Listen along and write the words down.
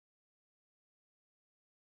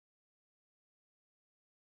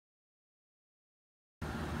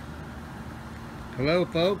Hello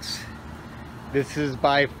folks, this is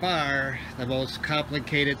by far the most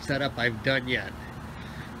complicated setup I've done yet.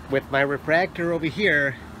 With my refractor over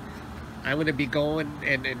here, I'm going to be going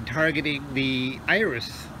and targeting the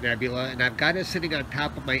Iris Nebula, and I've got it sitting on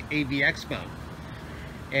top of my AVX mount.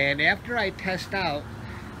 And after I test out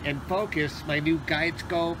and focus my new guide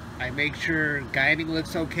scope, I make sure guiding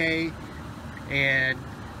looks okay, and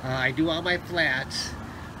I do all my flats.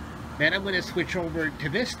 Then I'm going to switch over to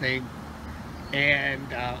this thing,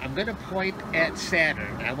 and I'm going to point at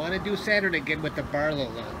Saturn. I want to do Saturn again with the Barlow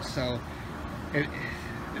lens. So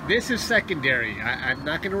this is secondary. I'm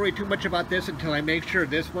not going to worry too much about this until I make sure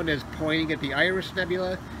this one is pointing at the Iris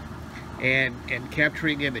Nebula and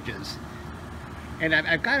capturing images. And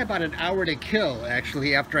I've got about an hour to kill,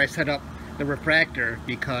 actually, after I set up the refractor,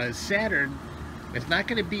 because Saturn is not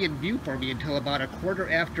going to be in view for me until about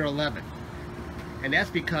 11:15. And that's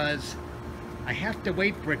because I have to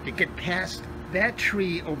wait for it to get past that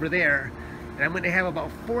tree over there, and I'm going to have about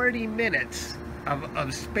 40 minutes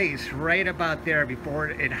of space right about there before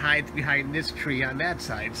it hides behind this tree on that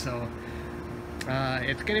side. So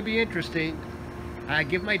it's going to be interesting. I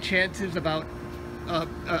give my chances about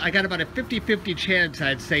I got about a 50-50 chance,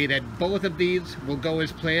 I'd say, that both of these will go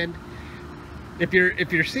as planned. If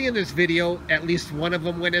you're seeing this video, at least one of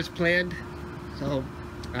them went as planned. So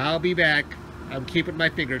I'll be back. I'm keeping my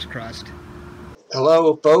fingers crossed.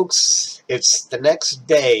 Hello folks, it's the next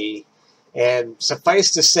day, and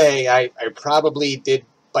suffice to say I probably did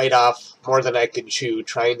bite off more than I could chew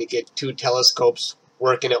trying to get two telescopes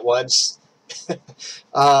working at once. The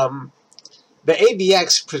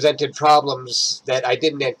AVX presented problems that I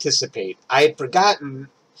didn't anticipate. I had forgotten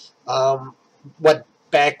what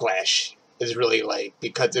backlash is really like,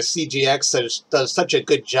 because the CGX does such a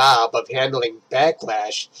good job of handling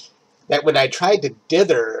backlash that when I tried to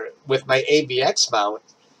dither with my AVX mount,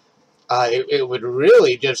 it would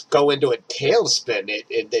really just go into a tailspin.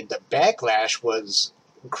 The backlash was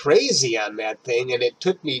crazy on that thing, and it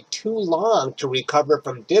took me too long to recover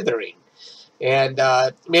from dithering. And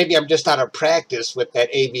maybe I'm just out of practice with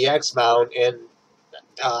that AVX mount, and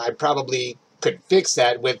I probably could fix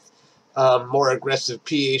that with more aggressive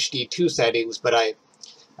PhD2 settings, but I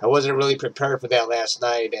wasn't really prepared for that last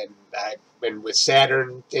night, and with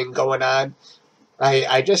Saturn thing going on,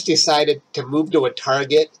 I just decided to move to a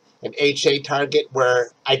target, an HA target,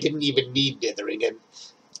 where I didn't even need dithering.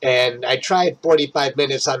 And I tried 45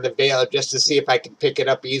 minutes on the veil just to see if I could pick it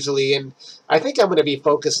up easily, and I think I'm going to be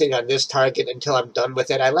focusing on this target until I'm done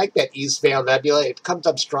with it. I like that East Vale Nebula. It comes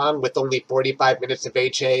up strong with only 45 minutes of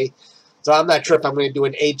HA, so I'm not sure if I'm going to do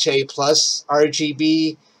an HA plus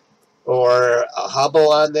RGB or a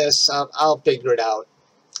Hubble on this. I'll figure it out.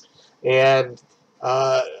 And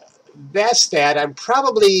that's that. I'm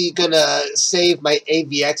probably going to save my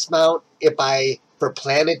AVX mount for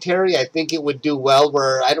planetary. I think it would do well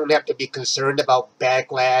where I don't have to be concerned about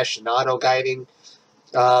backlash and auto guiding.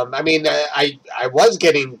 I mean, I was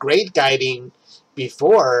getting great guiding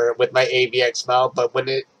before with my AVX mount, but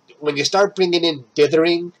when you start bringing in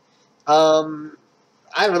dithering, I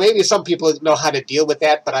don't know, maybe some people know how to deal with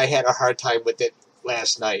that, but I had a hard time with it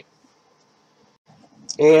last night.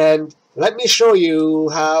 And let me show you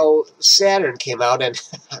how Saturn came out, and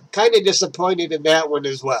I'm kind of disappointed in that one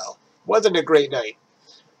as well. Wasn't a great night.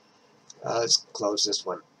 Let's close this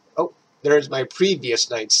one. Oh, there's my previous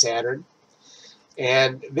night Saturn.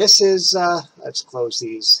 And this is, let's close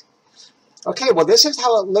these. Okay, well this is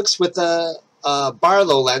how it looks with the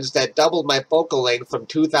Barlow lens that doubled my focal length from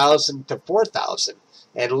 2000 to 4000.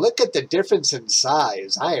 And look at the difference in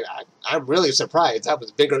size. I'm really surprised. That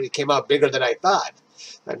was bigger. It came out bigger than I thought.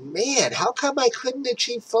 But man, how come I couldn't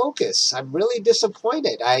achieve focus? I'm really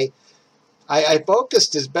disappointed. I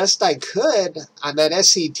focused as best I could on that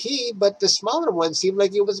SCT, but the smaller one seemed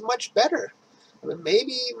like it was much better. I mean,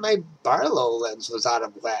 maybe my Barlow lens was out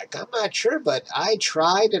of whack. I'm not sure, but I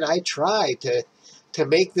tried and I tried to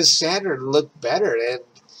make this Saturn look better, and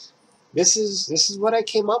this is what I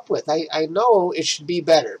came up with. I know it should be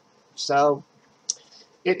better. So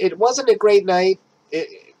it wasn't a great night.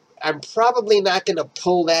 I'm probably not going to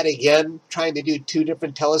pull that again, trying to do two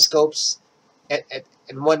different telescopes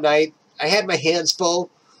in one night. I had my hands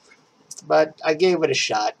full, but I gave it a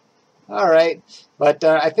shot. All right, but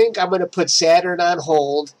I think I'm going to put Saturn on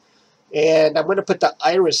hold, and I'm going to put the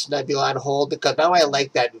Iris Nebula on hold, because now I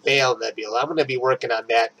like that Vale Nebula. I'm going to be working on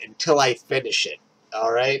that until I finish it.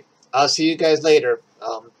 All right, I'll see you guys later.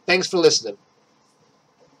 Thanks for listening.